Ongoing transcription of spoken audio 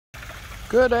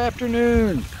Good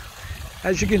afternoon.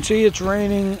 As you can see, it's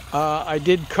raining. I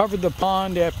did cover the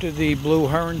pond after the blue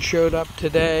heron showed up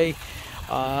today.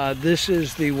 This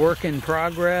is the work in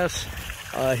progress.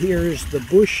 Here's the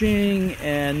bushing,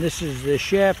 and this is the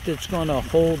shaft that's going to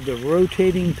hold the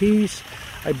rotating piece.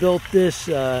 I built this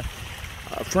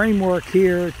framework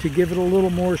here to give it a little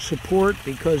more support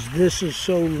because this is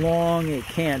so long it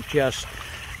can't just,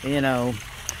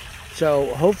 so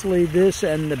hopefully this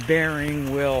and the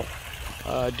bearing will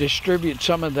distribute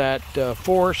some of that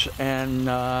force and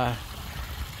not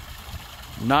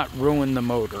ruin the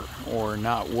motor or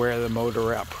not wear the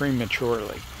motor out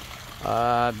prematurely.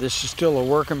 This is still a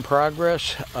work in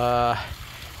progress. I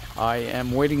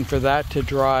am waiting for that to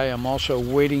dry. I'm also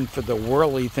waiting for the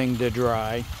whirly thing to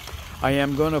dry. I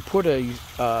am going to put a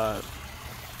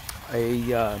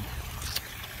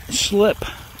slip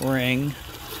ring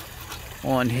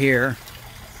on here,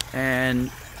 and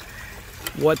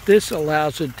what this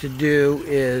allows it to do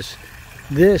is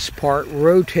this part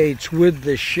rotates with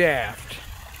the shaft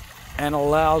and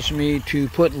allows me to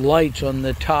put lights on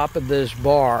the top of this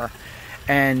bar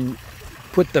and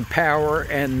put the power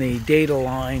and the data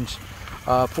lines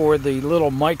for the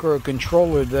little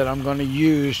microcontroller that I'm going to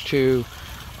use to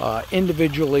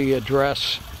individually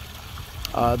address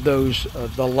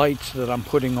the lights that I'm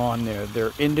putting on there.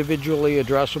 They're individually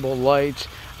addressable lights.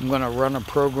 I'm going to run a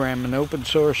program, an open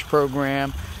source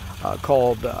program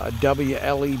called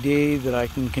WLED that I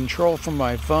can control from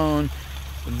my phone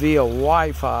via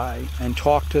Wi-Fi and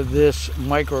talk to this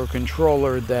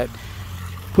microcontroller that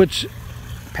puts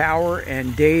power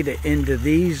and data into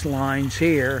these lines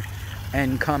here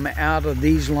and come out of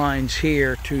these lines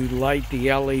here to light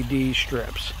the LED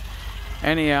strips.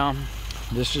 Anyhow,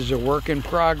 this is a work in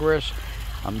progress.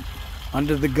 I'm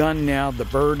under the gun now. The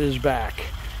bird is back.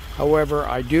 However,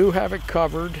 I do have it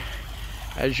covered,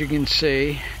 as you can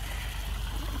see,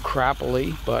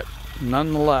 crappily, but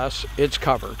nonetheless, it's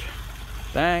covered.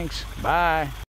 Thanks. Bye.